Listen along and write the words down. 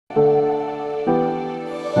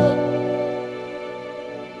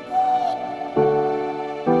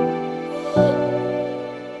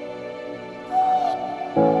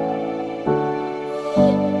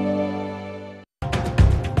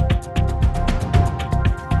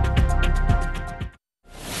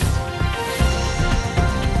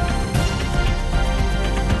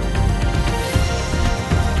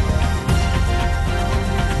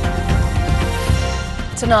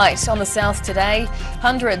Tonight on the South Today,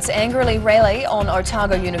 hundreds angrily rally on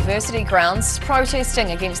Otago University grounds,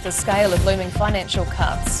 protesting against the scale of looming financial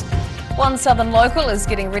cuts. One Southern local is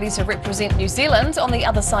getting ready to represent New Zealand on the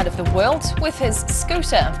other side of the world with his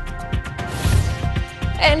scooter.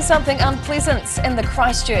 And something unpleasant in the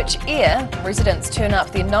Christchurch air. Residents turn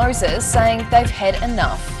up their noses saying they've had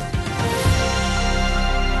enough.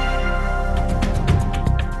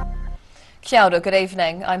 Kia ora, good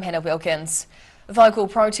evening. I'm Hannah Wilkins. Vocal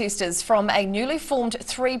protesters from a newly formed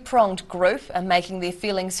three-pronged group are making their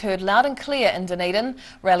feelings heard loud and clear in Dunedin,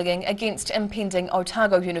 rallying against impending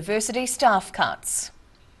Otago University staff cuts.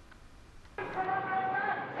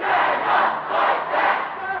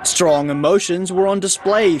 Strong emotions were on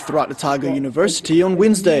display throughout Otago University on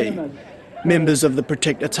Wednesday. Members of the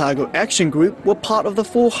Protect Otago Action Group were part of the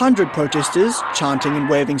 400 protesters chanting and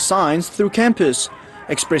waving signs through campus,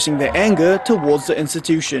 expressing their anger towards the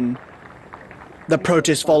institution. The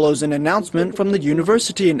protest follows an announcement from the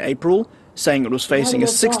university in April saying it was facing a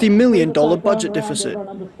 $60 million budget deficit.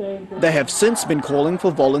 They have since been calling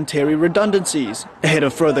for voluntary redundancies ahead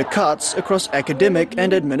of further cuts across academic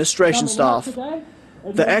and administration staff.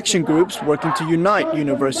 The action groups working to unite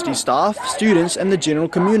university staff, students and the general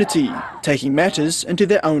community, taking matters into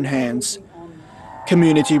their own hands.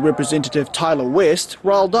 Community Representative Tyler West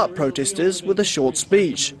riled up protesters with a short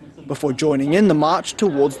speech before joining in the march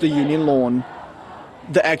towards the Union lawn.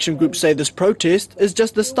 The action group say this protest is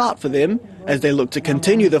just the start for them as they look to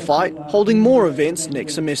continue the fight, holding more events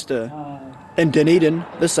next semester. In Dunedin,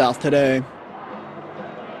 the South Today.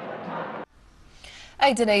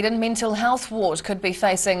 A Dunedin mental health ward could be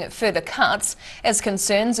facing further cuts as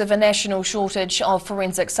concerns of a national shortage of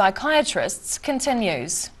forensic psychiatrists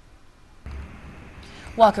continues.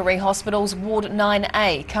 Waikari Hospital's Ward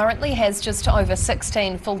 9A currently has just over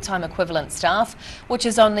 16 full-time equivalent staff, which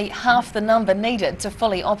is only half the number needed to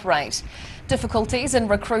fully operate. Difficulties in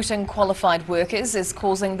recruiting qualified workers is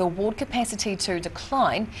causing the ward capacity to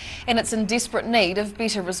decline, and it's in desperate need of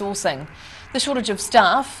better resourcing. The shortage of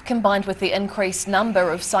staff, combined with the increased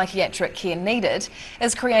number of psychiatric care needed,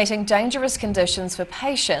 is creating dangerous conditions for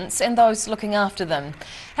patients and those looking after them.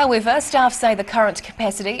 However, staff say the current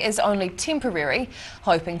capacity is only temporary,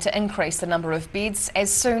 hoping to increase the number of beds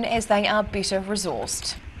as soon as they are better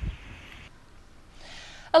resourced.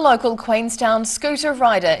 A local Queenstown scooter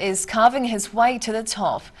rider is carving his way to the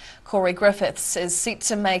top. Corey Griffiths is set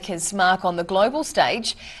to make his mark on the global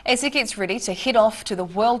stage as he gets ready to head off to the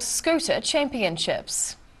World Scooter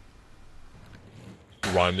Championships.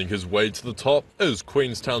 Grinding his way to the top as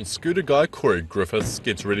Queenstown scooter guy Corey Griffiths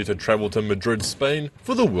gets ready to travel to Madrid, Spain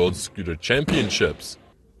for the World Scooter Championships.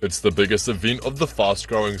 It's the biggest event of the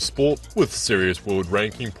fast-growing sport with serious world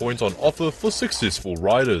ranking points on offer for successful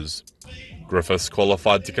riders. Griffiths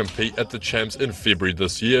qualified to compete at the Champs in February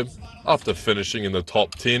this year, after finishing in the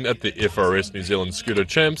top 10 at the FRS New Zealand Scooter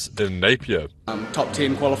Champs in Napier. Top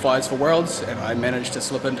 10 qualifies for Worlds, and I managed to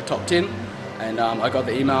slip into top 10. And I got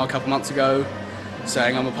the email a couple months ago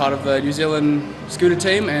saying I'm a part of the New Zealand scooter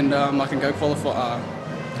team, and I can go qualify.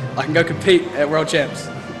 I can go compete at World Champs.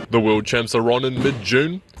 The World Champs are on in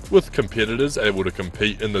mid-June, with competitors able to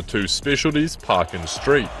compete in the two specialties, park and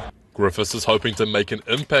street. Griffiths is hoping to make an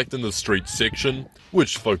impact in the street section,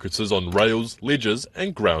 which focuses on rails, ledges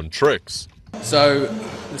and ground tricks. So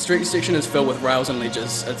the street section is filled with rails and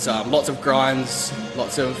ledges. It's lots of grinds,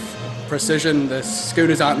 lots of precision. The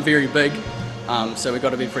scooters aren't very big, so we've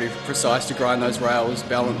got to be pretty precise to grind those rails,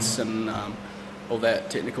 balance and all that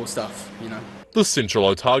technical stuff, you know. The Central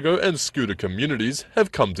Otago and scooter communities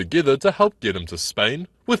have come together to help get him to Spain,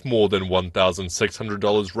 with more than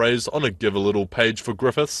 $1,600 raised on a Give a Little page for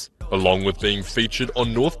Griffiths, along with being featured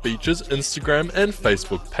on North Beach's Instagram and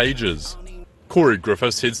Facebook pages. Corey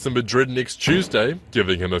Griffiths heads to Madrid next Tuesday,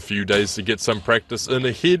 giving him a few days to get some practice in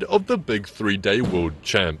ahead of the big 3-day World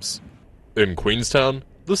Champs. In Queenstown,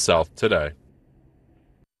 the South Today.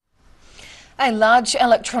 A large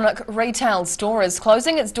electronic retail store is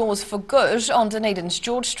closing its doors for good on Dunedin's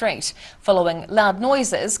George Street, following loud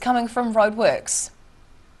noises coming from roadworks.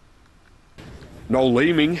 Noel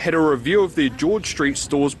Leeming had a review of their George Street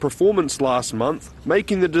store's performance last month,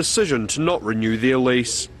 making the decision to not renew their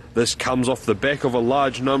lease. This comes off the back of a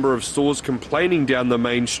large number of stores complaining down the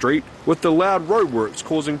main street, with the loud roadworks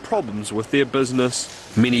causing problems with their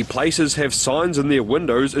business. Many places have signs in their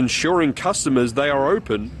windows ensuring customers they are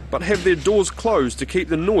open, but have their doors closed to keep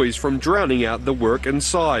the noise from drowning out the work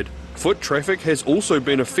inside. Foot traffic has also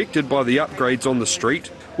been affected by the upgrades on the street,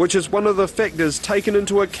 which is one of the factors taken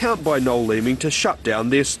into account by Noel Leeming to shut down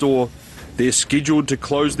their store. They're scheduled to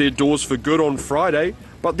close their doors for good on Friday,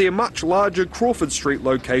 but their much larger Crawford Street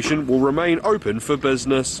location will remain open for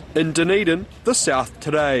business. In Dunedin, the South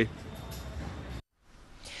Today.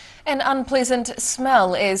 An unpleasant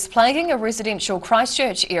smell is plaguing a residential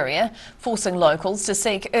Christchurch area, forcing locals to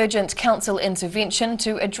seek urgent council intervention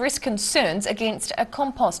to address concerns against a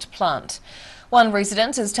compost plant. One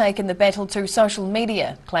resident has taken the battle to social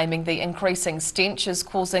media, claiming the increasing stench is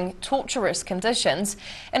causing torturous conditions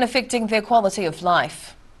and affecting their quality of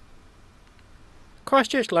life.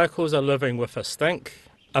 Christchurch locals are living with a stink.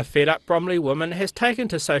 A fed-up Bromley woman has taken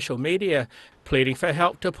to social media, pleading for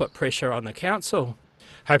help to put pressure on the council,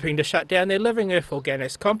 hoping to shut down their Living Earth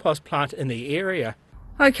Organics compost plant in the area.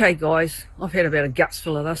 Okay guys, I've had about a guts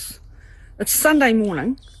full of this. It's Sunday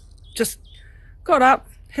morning, just got up,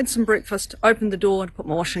 had some breakfast, opened the door to put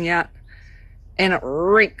my washing out, and it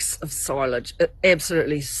reeks of silage. It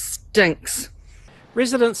absolutely stinks.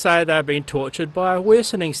 Residents say they're being tortured by a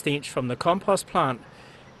worsening stench from the compost plant,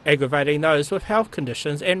 aggravating those with health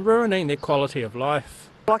conditions and ruining their quality of life.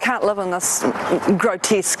 I can't live in this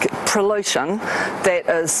grotesque pollution that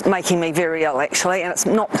is making me very ill actually, and it's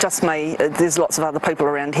not just me, there's lots of other people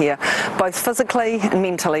around here, both physically and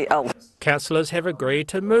mentally ill. Councillors have agreed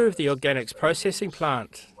to move the organics processing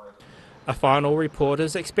plant. A final report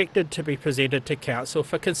is expected to be presented to Council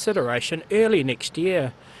for consideration early next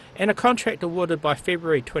year, and a contract awarded by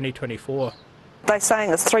February 2024. They're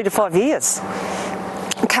saying it's 3 to 5 years.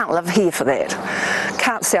 Can't live here for that.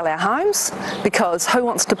 Can't sell our homes because who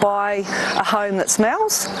wants to buy a home that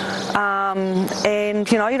smells?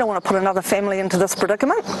 And you know, you don't want to put another family into this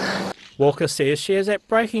predicament. Walker says she is at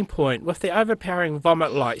breaking point with the overpowering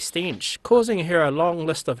vomit-like stench, causing her a long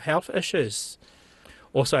list of health issues,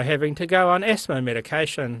 also having to go on asthma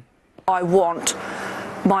medication. I want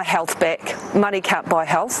my health back. Money can't buy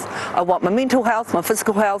health. I want my mental health, my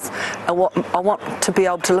physical health. I want to be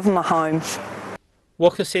able to live in my home.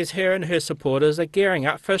 Walker says her and her supporters are gearing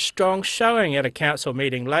up for a strong showing at a council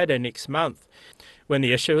meeting later next month, when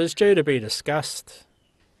the issue is due to be discussed.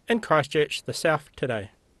 In Christchurch, the South Today.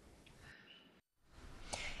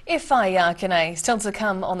 Whaiakene, still to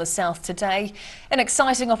come on the South Today. An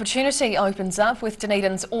exciting opportunity opens up with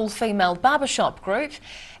Dunedin's all-female barbershop group,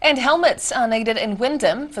 and helmets are needed in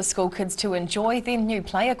Wyndham for school kids to enjoy their new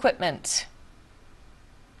play equipment.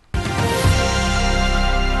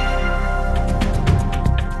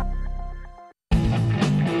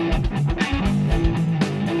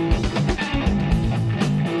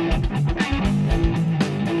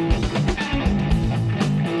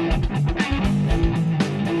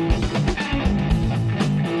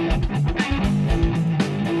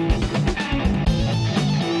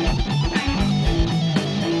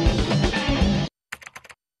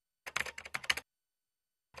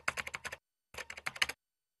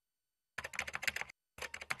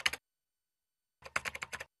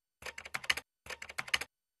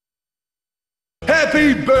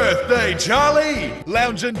 Happy birthday, Charlie!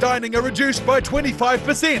 Lounge and dining are reduced by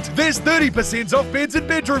 25%. There's 30% off beds and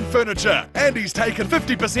bedroom furniture. And he's taken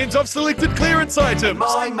 50% off selected clearance items.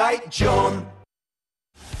 My mate John.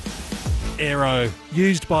 Aero,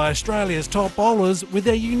 used by Australia's top bowlers with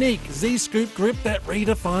their unique Z-scoop grip that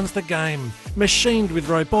redefines the game. Machined with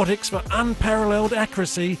robotics for unparalleled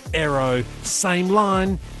accuracy, Aero, same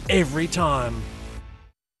line, every time.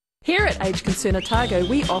 Here at Age Concern Otago,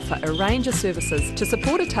 we offer a range of services to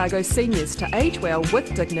support Otago seniors to age well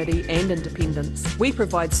with dignity and independence. We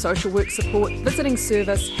provide social work support, visiting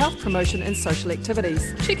service, health promotion and social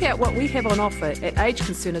activities. Check out what we have on offer at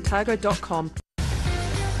ageconcernotago.com.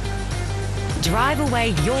 Drive away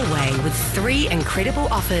your way with 3 incredible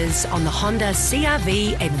offers on the Honda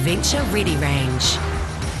CR-V Adventure Ready range.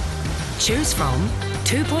 Choose from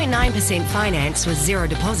 2.9% finance with zero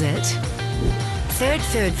deposit,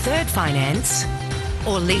 third finance,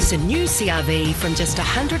 or lease a new CR-V from just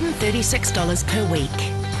 $136 per week.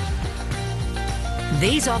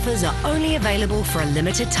 These offers are only available for a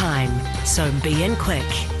limited time, so be in quick.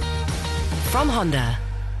 From Honda.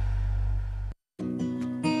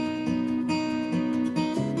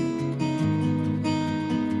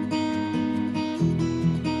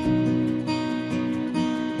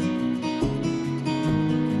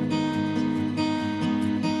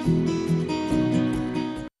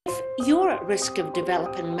 You're at risk of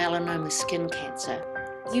developing melanoma skin cancer.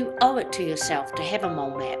 You owe it to yourself to have a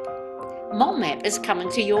mole map. Mole map is coming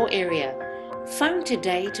to your area. Phone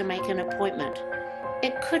today to make an appointment.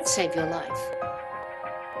 It could save your life.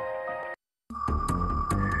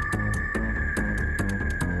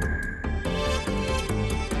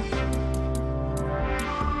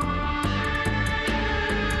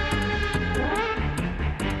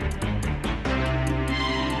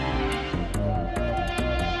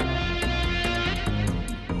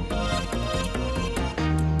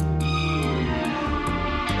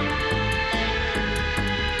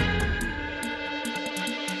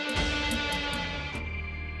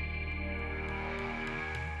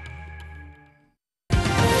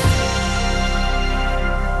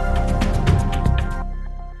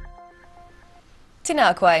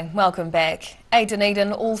 Tēnā koe, welcome back. A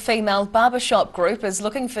Dunedin all-female barbershop group is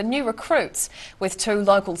looking for new recruits, with 2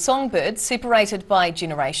 local songbirds separated by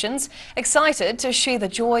generations, excited to share the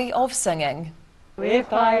joy of singing.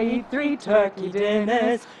 If I eat 3 turkey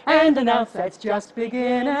dinners and announce that's just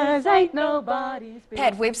beginners, ain't nobody's...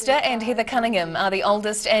 Pat Webster and Heather Cunningham are the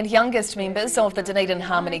oldest and youngest members of the Dunedin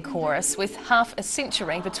Harmony Chorus, with half a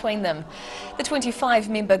century between them. The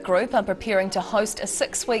 25-member group are preparing to host a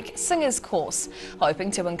 6-week singers course,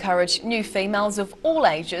 hoping to encourage new females of all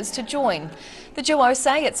ages to join. The duo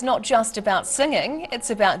say it's not just about singing,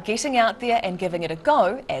 it's about getting out there and giving it a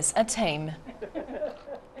go as a team.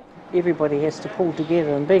 Everybody has to pull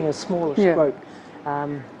together, and being a smallish group,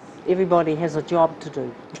 everybody has a job to do,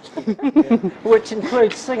 which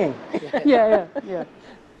includes singing. Yeah.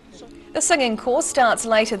 The singing course starts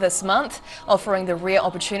later this month, offering the rare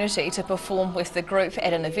opportunity to perform with the group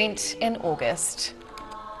at an event in August.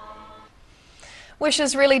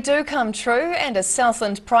 Wishes really do come true, and a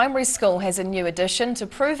Southland primary school has a new addition to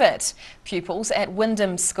prove it. Pupils at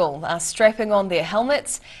Wyndham School are strapping on their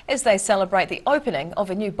helmets as they celebrate the opening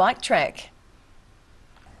of a new bike track.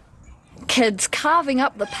 Kids carving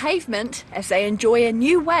up the pavement as they enjoy a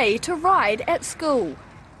new way to ride at school.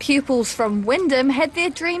 Pupils from Wyndham had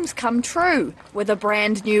their dreams come true, with a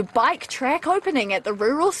brand new bike track opening at the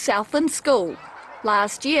rural Southland School.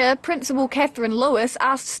 Last year, Principal Catherine Lewis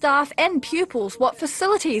asked staff and pupils what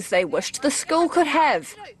facilities they wished the school could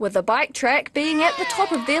have, with the bike track being at the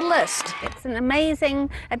top of their list. It's an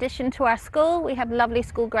amazing addition to our school. We have lovely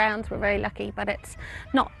school grounds, we're very lucky, but it's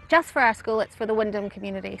not just for our school, it's for the Wyndham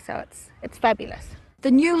community, so it's fabulous.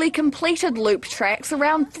 The newly completed loop track's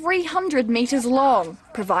around 300 metres long,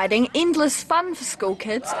 providing endless fun for school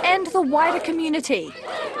kids and the wider community.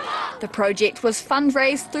 The project was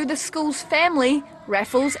fundraised through the school's family,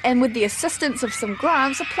 raffles and with the assistance of some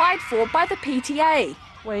grants applied for by the PTA.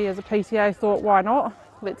 We as a PTA thought, why not?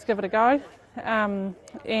 Let's give it a go. Now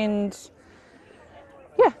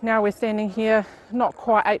we're standing here not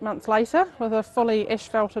quite 8 months later with a fully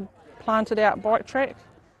asphalted, planted out bike track.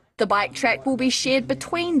 The bike track will be shared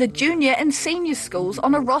between the junior and senior schools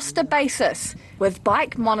on a roster basis, with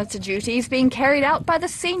bike monitor duties being carried out by the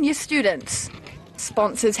senior students.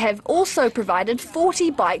 Sponsors have also provided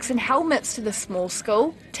 40 bikes and helmets to the small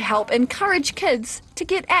school to help encourage kids to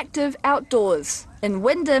get active outdoors. In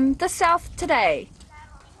Wyndham, the South Today.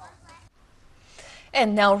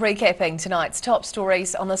 And now recapping tonight's top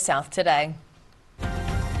stories on the South Today.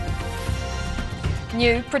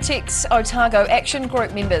 New Protect Otago Action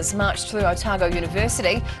Group members marched through Otago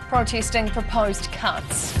University protesting proposed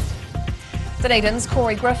cuts. Dunedin's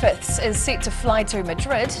Corey Griffiths is set to fly to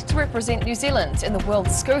Madrid to represent New Zealand in the World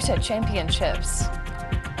Scooter Championships.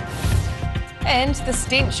 And the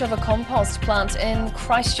stench of a compost plant in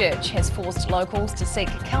Christchurch has forced locals to seek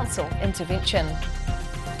council intervention.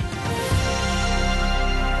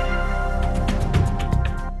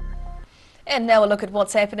 And now a look at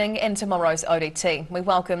what's happening in tomorrow's ODT. We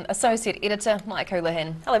welcome Associate Editor Mike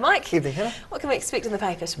Houlihan. Hello Mike. Evening, Hannah. What can we expect in the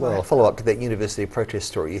paper tomorrow? Well, follow up to that university protest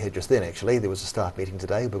story you had just then actually. There was a staff meeting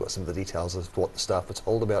today. We've got some of the details of what the staff were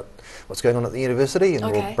told about what's going on at the university,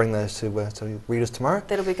 and we'll bring those to readers tomorrow.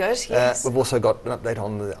 That'll be good, yes. We've also got an update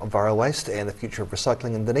on viral waste and the future of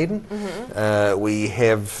recycling in Dunedin. We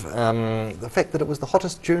have the fact that it was the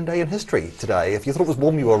hottest June day in history today. If you thought it was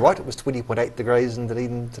warm, you were right. It was 20.8 degrees in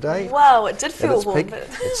Dunedin today. Wow, it did feel warm. But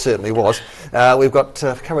it certainly was. We've got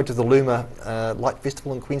coverage of the Luma Light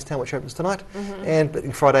Festival in Queenstown, which opens tonight,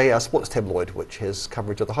 and Friday our sports tabloid, which has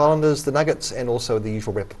coverage of the Highlanders, the Nuggets, and also the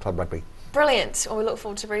usual Rapid Club rugby. Brilliant. Well, we look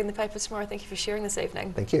forward to reading the paper tomorrow. Thank you for sharing this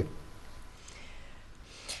evening. Thank you.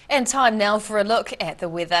 And time now for a look at the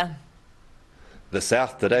weather. The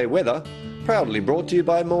South Today weather, proudly brought to you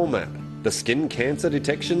by MoleMap, the skin cancer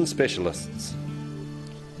detection specialists.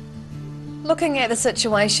 Looking at the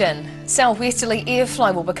situation, southwesterly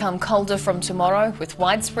airflow will become colder from tomorrow, with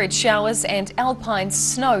widespread showers and alpine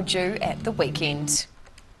snow due at the weekend.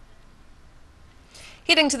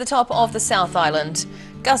 Heading to the top of the South Island,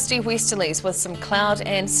 gusty westerlies with some cloud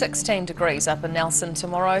and 16 degrees up in Nelson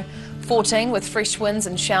tomorrow, 14 with fresh winds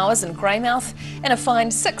and showers in Greymouth, and a fine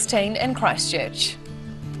 16 in Christchurch.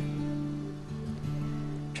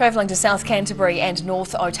 Travelling to South Canterbury and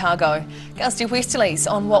North Otago, gusty westerlies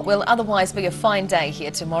on what will otherwise be a fine day here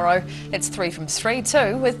tomorrow. It's 3 from 3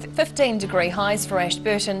 too, with 15-degree highs for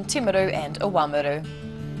Ashburton, Timaru and Oamuru.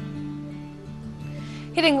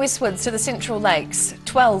 Heading westwards to the Central Lakes,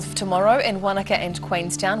 12 tomorrow in Wanaka and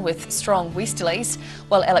Queenstown with strong westerlies,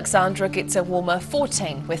 while Alexandra gets a warmer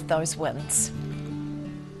 14 with those winds.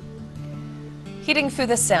 Heading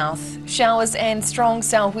further south, showers and strong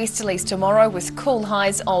southwesterlies tomorrow with cool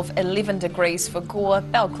highs of 11 degrees for Gore,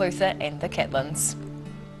 Balclutha and the Catlins.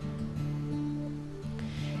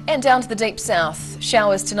 And down to the deep south,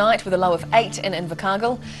 showers tonight with a low of 8 in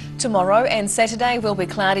Invercargill. Tomorrow and Saturday will be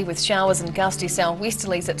cloudy with showers and gusty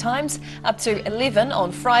southwesterlies at times, up to 11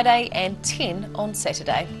 on Friday and 10 on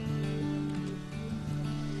Saturday.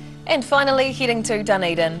 And finally, heading to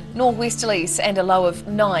Dunedin, northwesterlies and a low of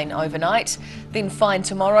 9 overnight. Then fine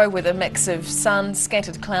tomorrow with a mix of sun,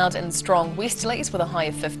 scattered cloud and strong westerlies with a high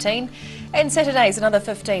of 15. And Saturday's another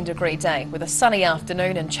 15-degree day with a sunny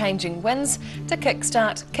afternoon and changing winds to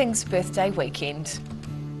kickstart King's Birthday weekend.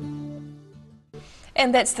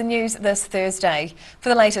 And that's the news this Thursday. For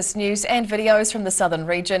the latest news and videos from the southern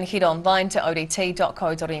region, head online to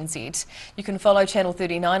odt.co.nz. You can follow Channel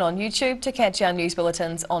 39 on YouTube to catch our news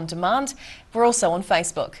bulletins on demand. We're also on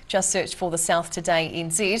Facebook. Just search for the South Today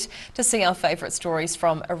NZ to see our favourite stories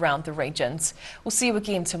from around the regions. We'll see you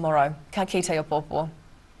again tomorrow. Ka kite o popo.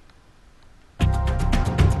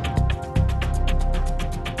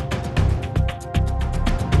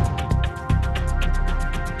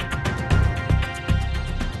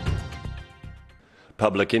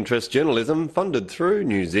 Public interest journalism funded through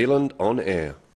New Zealand On Air.